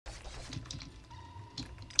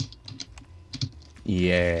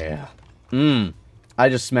Yeah. I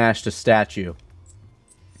just smashed a statue.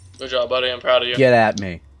 Good job, buddy. I'm proud of you. Get at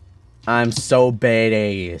me. I'm so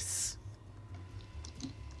badass.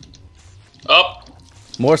 Up.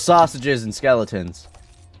 More sausages and skeletons.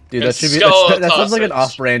 Dude, that It's should be that sounds like an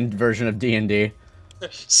off-brand version of D&D.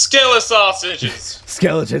 Skeleton sausages.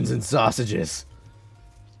 Skeletons and sausages.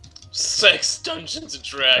 6 Dungeons and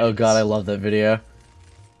Dragons. Oh god, I love that video.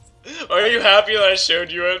 Are you happy that I showed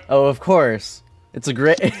you it? Oh, of course. It's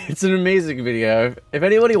an amazing video. If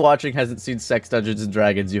anybody watching hasn't seen Sex Dungeons and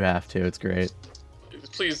Dragons, you have to. It's great.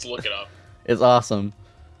 Please look it up. It's awesome.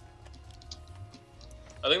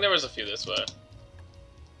 I think there was a few this way.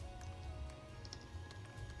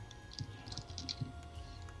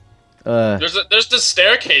 There's the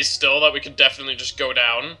staircase still that we could definitely just go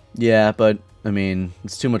down. Yeah, but I mean,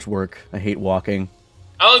 it's too much work. I hate walking.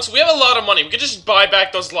 Alex, we have a lot of money. We could just buy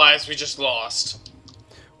back those lives we just lost.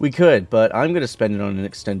 We could, but I'm gonna spend it on an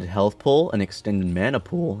extended health pool, an extended mana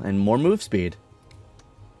pool, and more move speed.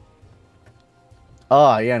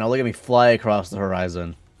 Oh, yeah, now look at me fly across the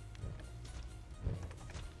horizon.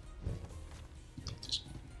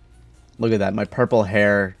 Look at that, my purple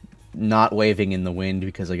hair not waving in the wind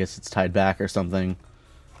because I guess it's tied back or something.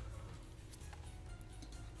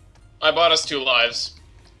 I bought us 2 lives.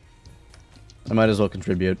 I might as well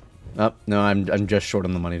contribute. Oh, no, I'm just short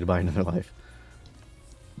on the money to buy another life.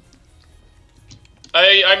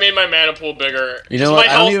 I made my mana pool bigger. You know what?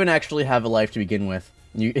 I don't even actually have a life to begin with.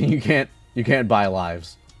 You can't buy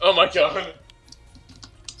lives. Oh my god.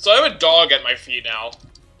 So I have a dog at my feet now.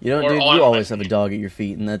 You know, dude, you always have a dog at your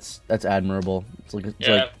feet, and that's admirable. It's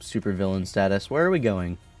like super villain status. Where are we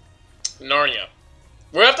going? Narnia.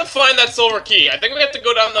 We have to find that silver key. I think we have to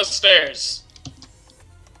go down those stairs.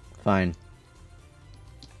 Fine.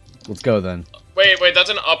 Let's go then. Wait, that's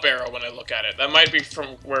an up arrow when I look at it. That might be from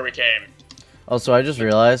where we came. Also, I just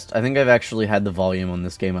realized, I think I've actually had the volume on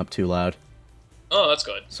this game up too loud. Oh, that's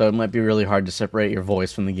good. So it might be really hard to separate your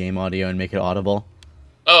voice from the game audio and make it audible.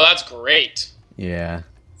 Oh, that's great. Yeah.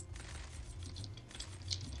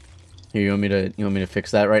 Here, you want me to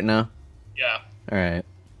fix that right now? Yeah. Alright.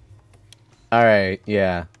 Alright,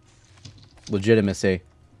 yeah. Legitimacy.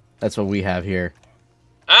 That's what we have here.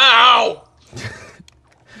 Ow!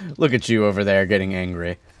 Look at you over there getting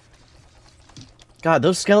angry. God,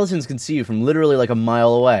 those skeletons can see you from literally like a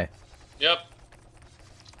mile away. Yep.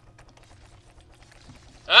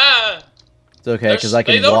 Ah! It's okay, because I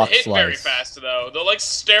can they don't walk hit slice. very fast, though. They'll, like,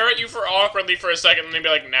 stare at you for awkwardly for a second, and then be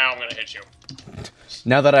like, now I'm gonna hit you.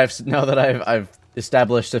 Now that I've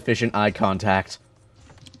established sufficient eye contact,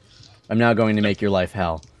 I'm now going to make your life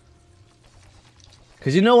hell.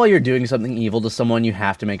 Because you know, while you're doing something evil to someone, you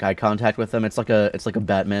have to make eye contact with them. It's like a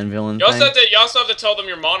Batman villain You thing. also have to tell them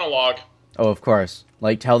your monologue. Oh, of course.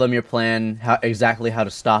 Like, tell them your plan, exactly how to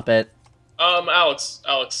stop it. Alex.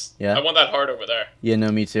 Yeah? I want that heart over there. Yeah, no,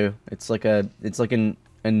 me too. It's like a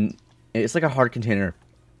heart container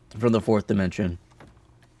from the 4th dimension.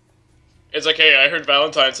 It's like, hey, I heard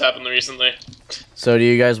Valentine's happened recently. So, do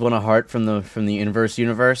you guys want a heart from the inverse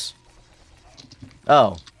universe?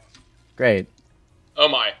 Oh, great. Oh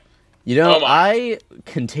my. You know, Oh my. I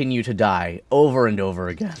continue to die over and over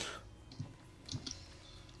again.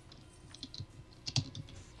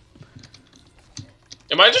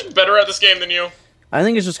 Am I just better at this game than you? I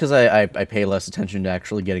think it's just because I pay less attention to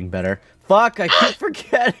actually getting better. Fuck, I keep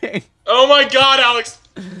forgetting. Oh my god, Alex!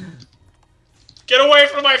 Get away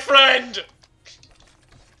from my friend!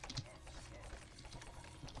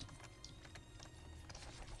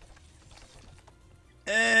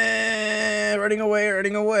 Running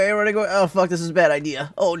away. Oh, fuck, this is a bad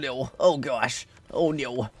idea. Oh, no. Oh, gosh. Oh,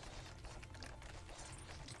 no.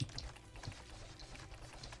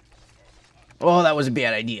 Oh, that was a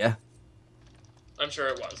bad idea. I'm sure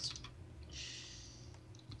it was.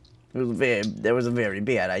 That was a very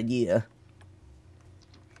bad idea.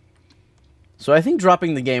 So I think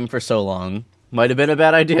dropping the game for so long might have been a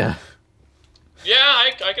bad idea. Yeah,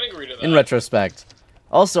 I can agree to that. In retrospect.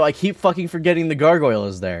 Also, I keep fucking forgetting the gargoyle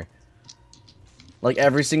is there. Like,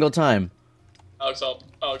 every single time. Alex, I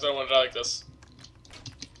don't want to die like this.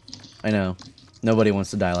 I know. Nobody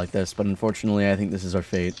wants to die like this, but unfortunately, I think this is our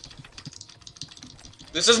fate.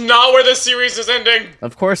 This is not where this series is ending!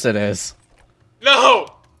 Of course it is. No!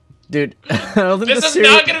 Dude, I don't think This is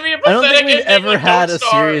not gonna be a pathetic I don't think we've ending ever like had Don't a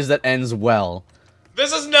Starve. series that ends well.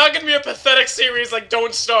 This is not gonna be a pathetic series like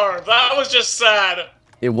Don't Starve. That was just sad.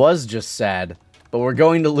 It was just sad. But we're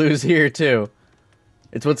going to lose here, too.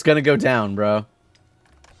 It's what's gonna go down, bro.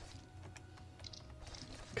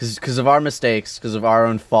 Because of our mistakes, because of our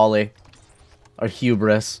own folly. Our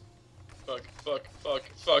hubris. Look,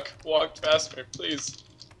 Fuck. Walk past me, please.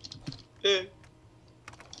 Eh.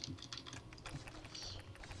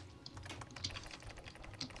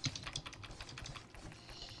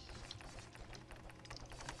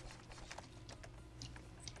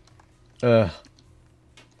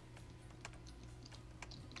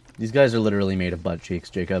 These guys are literally made of butt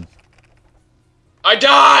cheeks, Jacob. I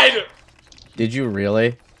died! Did you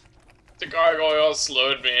really? The gargoyle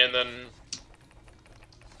slowed me and then...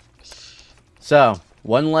 So,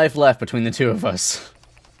 one life left between the two of us.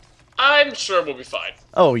 I'm sure we'll be fine.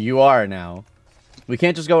 Oh, you are now. We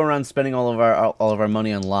can't just go around spending all of our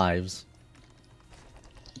money on lives.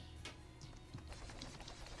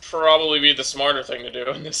 Probably be the smarter thing to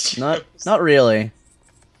do in this. Not really.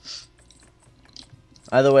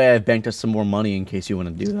 Either way, I've banked us some more money in case you want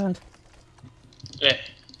to do that. Eh,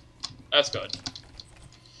 that's good.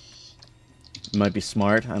 It might be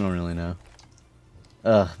smart. I don't really know.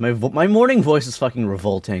 My morning voice is fucking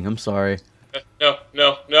revolting. I'm sorry. No.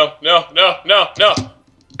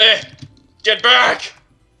 Eh, get back!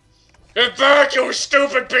 Get back, you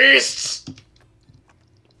stupid beasts!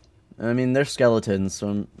 I mean, they're skeletons,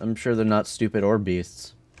 so I'm sure they're not stupid or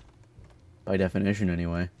beasts. By definition,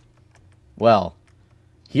 anyway. Well,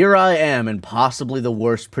 here I am in possibly the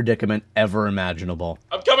worst predicament ever imaginable.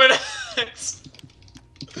 I'm coming!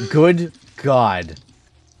 Good God.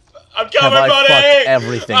 I'm coming, Have buddy! I fucked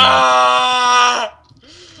everything up?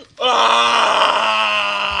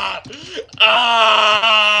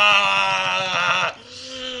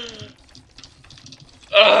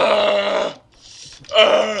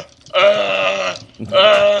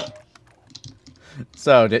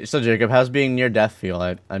 So Jacob, how's being near death feel?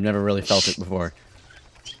 I've never really felt it before.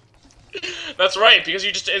 That's right, because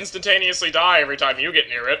you just instantaneously die every time you get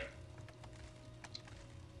near it.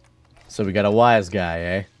 So we got a wise guy,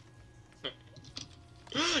 eh?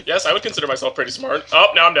 Yes, I would consider myself pretty smart. Oh,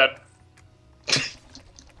 now I'm dead.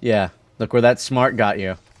 Yeah, look where that smart got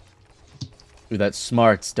you. Ooh, that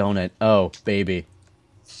smarts, don't it? Oh, baby.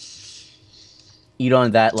 Eat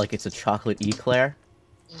on that like it's a chocolate eclair.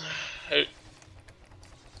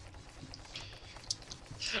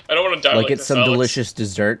 I don't want to die like it's this, some Alex. delicious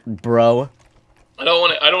dessert, bro. I don't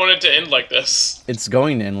want it to end like this. It's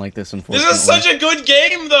going to end like this, unfortunately. This is such a good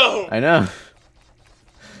game, though! I know.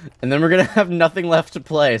 And then we're gonna have nothing left to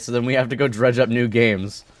play, so then we have to go dredge up new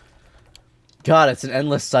games. God, it's an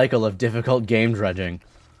endless cycle of difficult game dredging.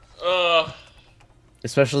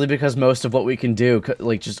 Especially because most of what we can do,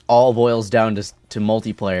 like, just all boils down to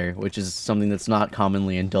multiplayer, which is something that's not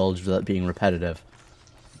commonly indulged without being repetitive.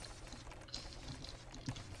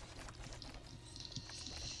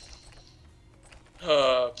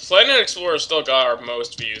 Planet Explorer still got our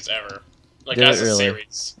most views ever. Like, Did as it a really?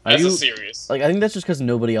 series. As a series. Like, I think that's just because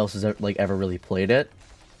nobody else has ever really played it.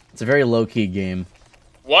 It's a very low-key game.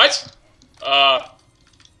 What? Well,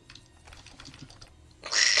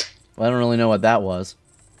 I don't really know what that was.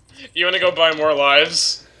 You wanna go buy more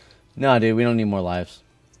lives? No, dude, we don't need more lives.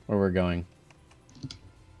 Where we're going.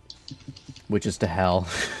 Which is to hell.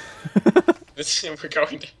 We're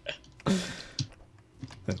going to...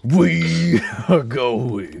 We are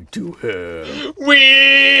going to hell.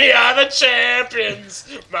 We are the champions,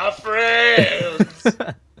 my friends.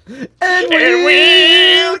 and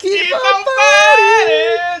we'll keep on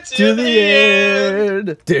fighting to the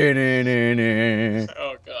end.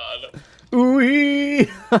 Oh, God. We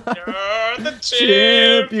are the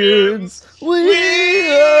champions. We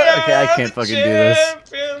are... Okay, I can't fucking do this.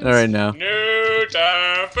 Alright, now. No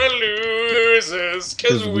time for losers,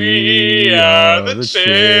 cause we are the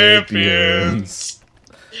champions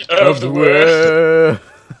of the world.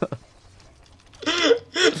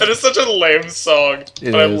 That is such a lame song,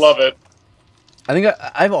 but I love it. I think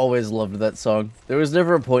I've always loved that song. There was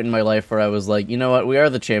never a point in my life where I was like, you know what, we are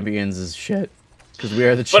the champions is shit. Because we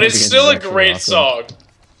are the champions. But it's still a great song.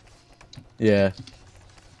 Yeah.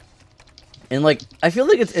 And, like, I feel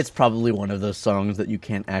like it's probably one of those songs that you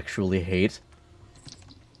can't actually hate.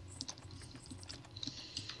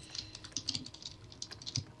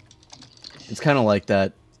 It's kind of like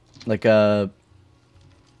that. Like, Fuck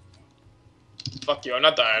you, I'm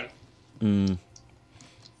not dying.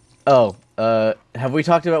 Oh, have we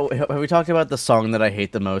talked about the song that I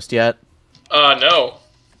hate the most yet? No.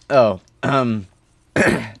 Oh,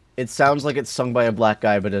 it sounds like it's sung by a black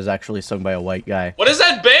guy, but is actually sung by a white guy. What is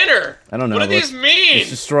that banner? I don't know. What do these mean? Let's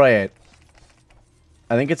destroy it.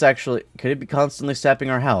 I think it's actually... Could it be constantly sapping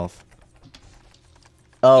our health?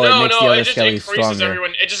 Oh, it makes the other skellies stronger.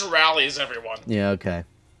 Everyone. It just rallies everyone. Yeah, okay.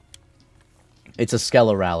 It's a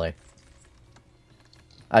skella rally.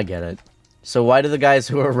 I get it. So why do the guys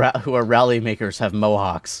who are rally makers have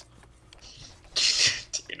mohawks?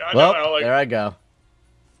 You know, Well, there I go.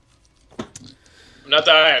 I'm not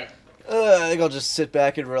dying. I think I'll just sit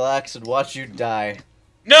back and relax and watch you die.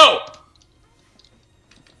 No!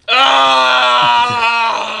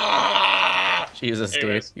 Ah! Jesus,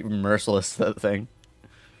 Anyways. dude. You're merciless, that thing.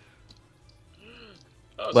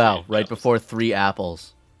 Oh, Wow, sweet. right before 3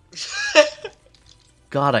 apples.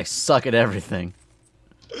 God, I suck at everything.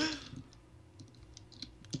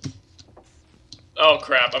 Oh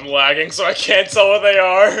crap, I'm lagging, so I can't tell what they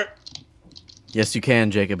are. Yes, you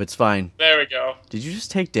can, Jacob. It's fine. There we go. Did you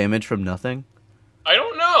just take damage from nothing? I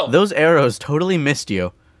don't know. Those arrows totally missed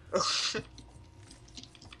you.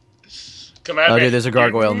 Come at Oh, me. dude, there's a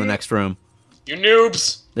gargoyle in the next room. You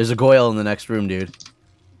noobs. There's a goyle in the next room, dude.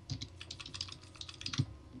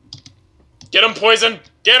 Get him, Poison.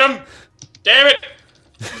 Get him. Damn it.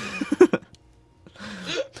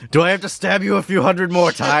 Do I have to stab you a few hundred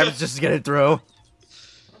more times just to get it through?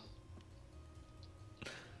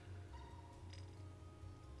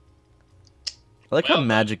 I like how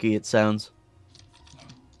magic-y it sounds.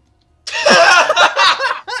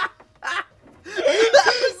 That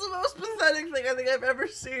was the most pathetic thing I think I've ever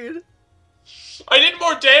seen. I did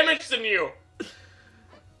more damage than you.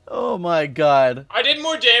 Oh my god. I did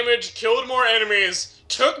more damage, killed more enemies,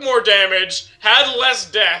 took more damage, had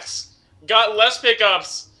less deaths, got less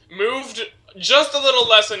pickups, moved just a little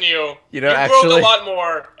less than you. You know, broke actually- a lot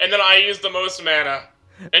more, and then I used the most mana.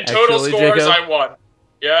 And total Actually, scores, Jacob? I won.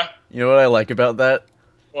 Yeah? You know what I like about that?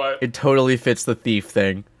 What? It totally fits the thief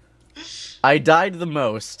thing. I died the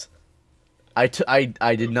most. I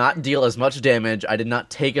did not deal as much damage. I did not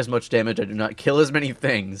take as much damage. I did not kill as many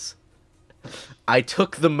things. I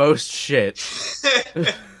took the most shit.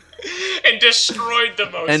 And destroyed the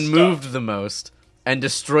most And stuff. moved the most. And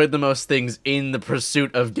destroyed the most things in the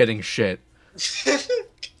pursuit of getting shit.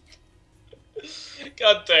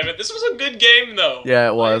 God damn it. This was a good game, though. Yeah,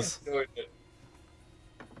 it was. I enjoyed it.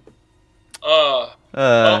 Well,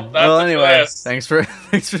 that's anyway, this. thanks for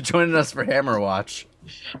joining us for Hammerwatch.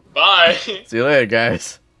 Bye. See you later,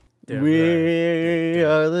 guys. We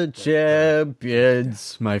are the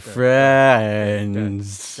champions, my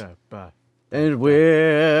friends. And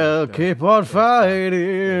we'll keep on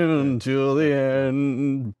fighting until the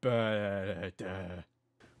end.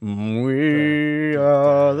 We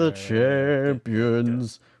are the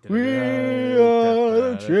champions. We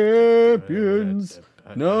are the champions.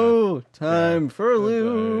 No time for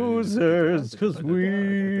losers, 'cause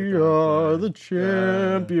we are the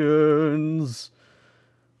champions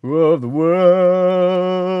of the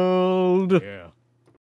world.